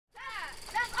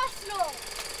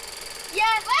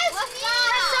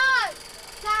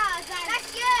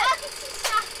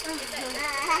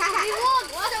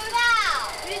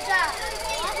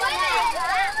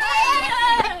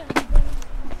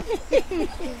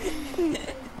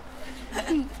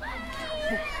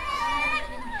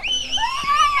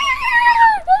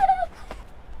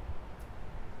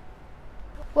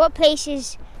What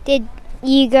places did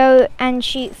you go and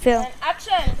shoot film?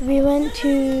 We went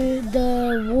to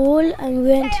the wall and we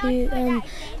went to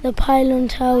the pylon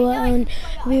tower and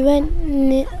we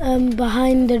went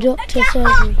behind the doctor's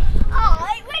surgery.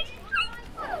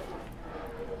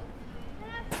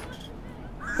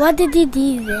 What did you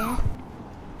do there?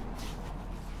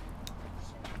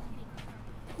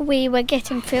 We were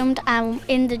getting filmed and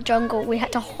in the jungle we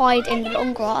had to hide in the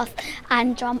long grass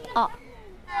and jump up.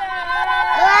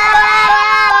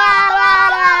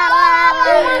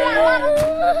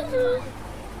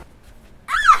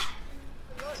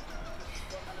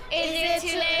 Is it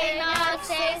too late now to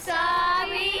say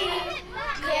sorry?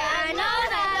 Yeah, I know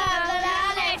that I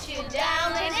let you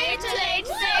down. Is it too late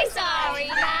to say sorry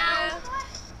now?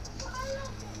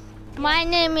 My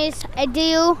name is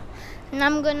Adil and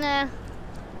I'm gonna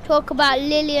talk about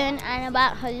Lillian and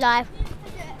about her life.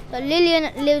 So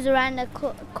Lillian lives around the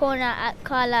corner at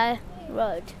Carlisle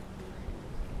Road.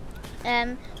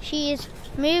 She's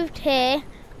moved here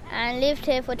and lived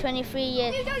here for 23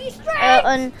 years.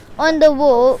 On the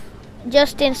wall,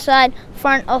 just inside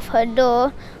front of her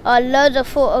door, are loads of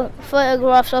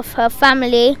photographs of her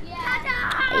family.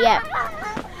 Yeah.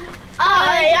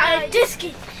 I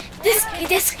disky,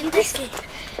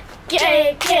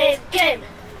 game.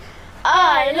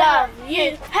 I love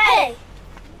you, hey!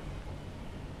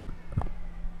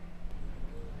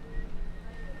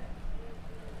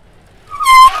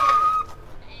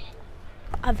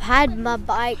 I've had my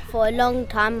bike for a long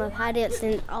time. I've had it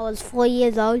since I was 4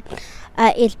 years old.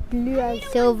 It's blue and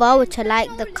silver, which I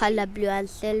like the colour blue and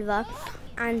silver.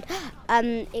 And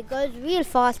it goes real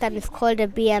fast and it's called a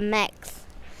BMX.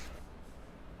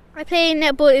 I play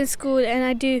netball in school and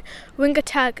I do wing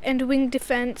attack and wing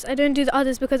defence. I don't do the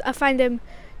others because I find them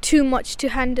too much to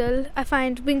handle. I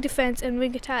find wing defence and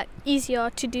wing attack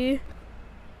easier to do.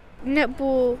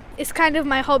 Netball is kind of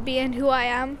my hobby and who I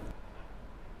am.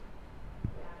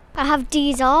 I have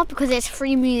Deezer because it's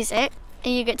free music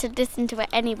and you get to listen to it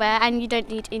anywhere and you don't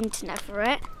need internet for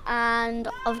it. And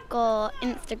I've got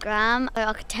Instagram, so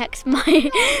I can text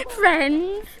my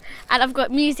friends, and I've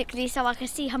got Musical.ly so I can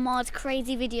see Hamad's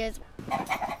crazy videos.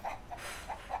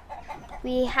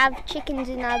 We have chickens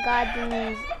in our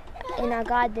garden,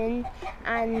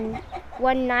 and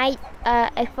one night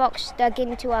a fox dug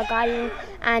into our garden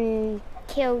and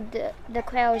killed the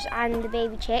quails and the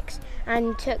baby chicks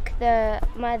and took the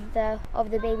mother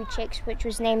of the baby chicks, which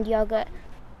was named Yogurt.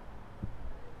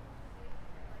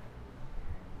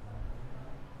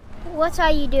 What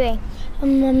are you doing?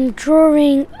 I'm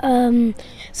drawing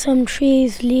some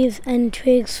trees, leaves and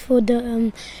twigs for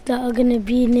the that are going to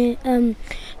be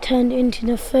turned into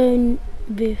the phone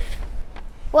booth.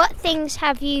 What things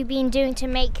have you been doing to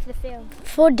make the film?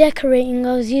 For decorating,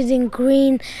 I was using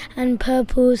green and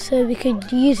purple so we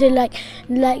could use it like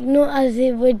not as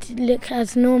it would look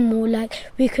as normal,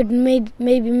 like we could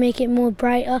maybe make it more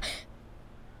brighter.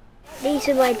 These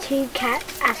are my two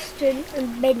cats, Aston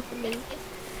and Bentley.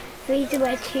 These are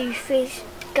my two fish,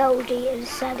 Goldie and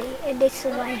Sunny, and this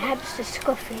is my hamster,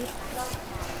 Scruffy.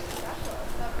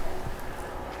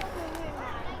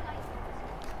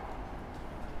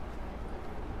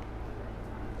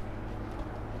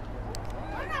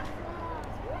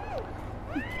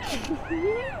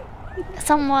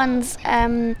 Someone's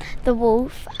the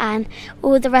wolf and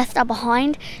all the rest are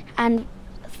behind, and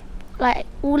like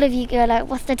all of you go like,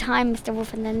 "What's the time, Mr.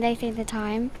 Wolf?" and then they say the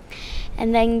time,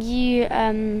 and then you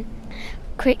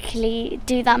quickly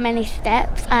do that many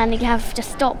steps and you have to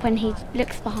stop when he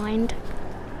looks behind.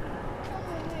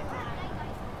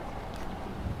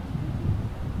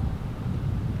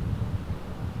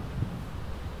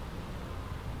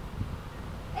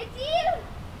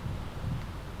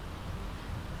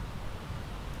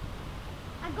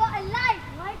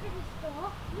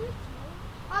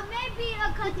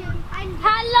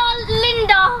 Hello,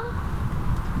 Linda.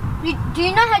 Do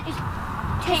you know how to...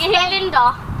 Can you hear Linda?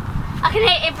 I can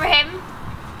hear Ibrahim.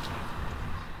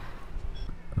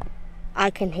 I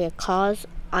can hear cars,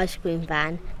 ice cream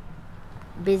van,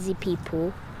 busy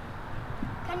people.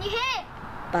 Can you hear?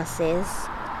 Buses,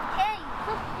 Hey.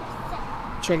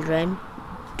 children,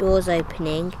 doors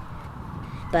opening,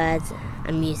 birds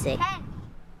and music. Hey.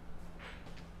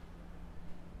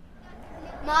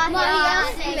 ماهي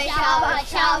أصلي شابا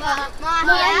شابا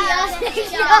ماهي أصلي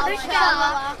شابا شابا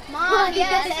ماهي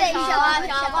أصلي شابا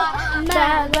شابا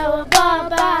ماما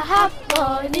وبابا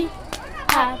حبوني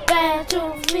حبيت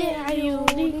في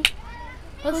عيوني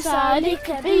وصاري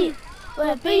كبير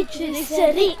وبيجري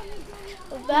سريع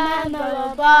ماما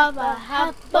وبابا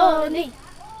حبوني